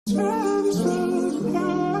Tell me something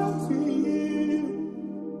how I feel,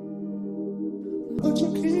 but you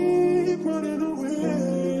keep running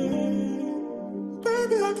away.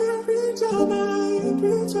 Baby, I can't read your mind,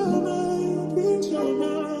 read your mind, read your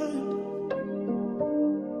mind.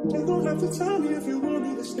 You gon' have to tell me if you want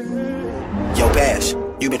me to stay. Yo, Bash,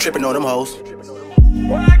 you been tripping on them hoes.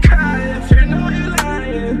 Why cry if you know you're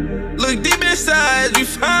lying? Look deep inside, you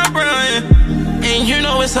find Brian, and you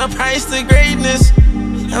know it's a price to greatness.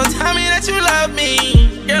 Don't tell me that you love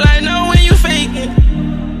me, girl, I know when you faking.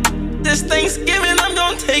 This Thanksgiving, I'm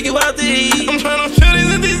gonna take you out to eat. I'm tryna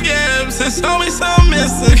fill these gaps, it's always something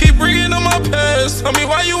missing. Keep bringing on my past, tell me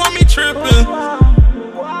why you want me tripping.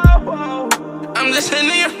 I'm just a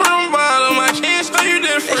nigga from the bottom, I can't show you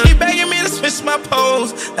different. They keep begging me to switch my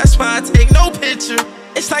pose, that's why I take no picture.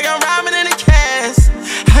 It's like I'm robbing in a cast,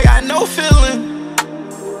 I got no feeling.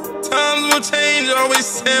 Times will change, always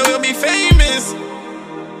say we'll be famous.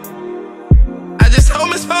 I just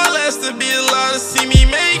hope it's far less to be allowed to see me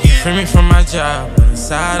make it. Free me from my job, but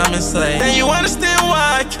inside I'm enslaved. Then you understand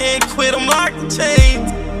why I can't quit, I'm locked in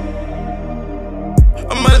chains.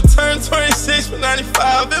 I'm gonna turn 26 with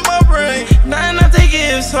 95 in my brain. Not enough to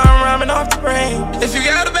give, so I'm rhyming off the brain. If you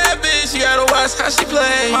got a bad bitch, you gotta watch how she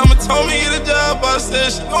play. Mama told me get a job, I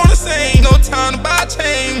said she going insane. No time to buy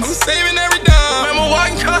chains, I'm saving every dime. Remember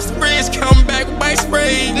walking across the bridge, coming back with bike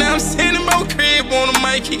spray. Now I'm sitting in my crib on the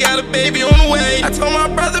mic, he got a baby on the way. I told my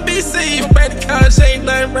brother be safe, back to college ain't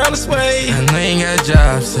nothing round this way. I know you ain't got a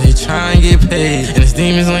job, so you try and get paid. And it's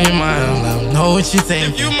demons on your mind, let them know what you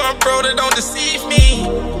think. If you my bro, that don't deceive me.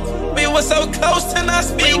 We were so close to not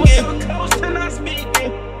speaking.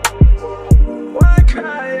 Why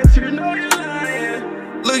cry if you know you're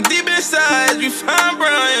lying? Look deep inside, you find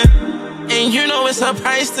Brian, and you know it's a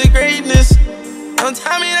price to greatness. Don't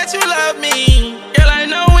tell me that you love me, girl, I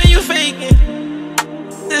know when you faking.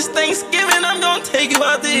 This Thanksgiving, I'm gonna take you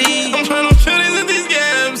out to eat. I'm tryna fill these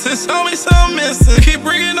gaps, it's always something missing. Keep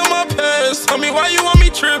bringing on my past, tell me why you want me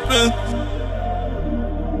tripping.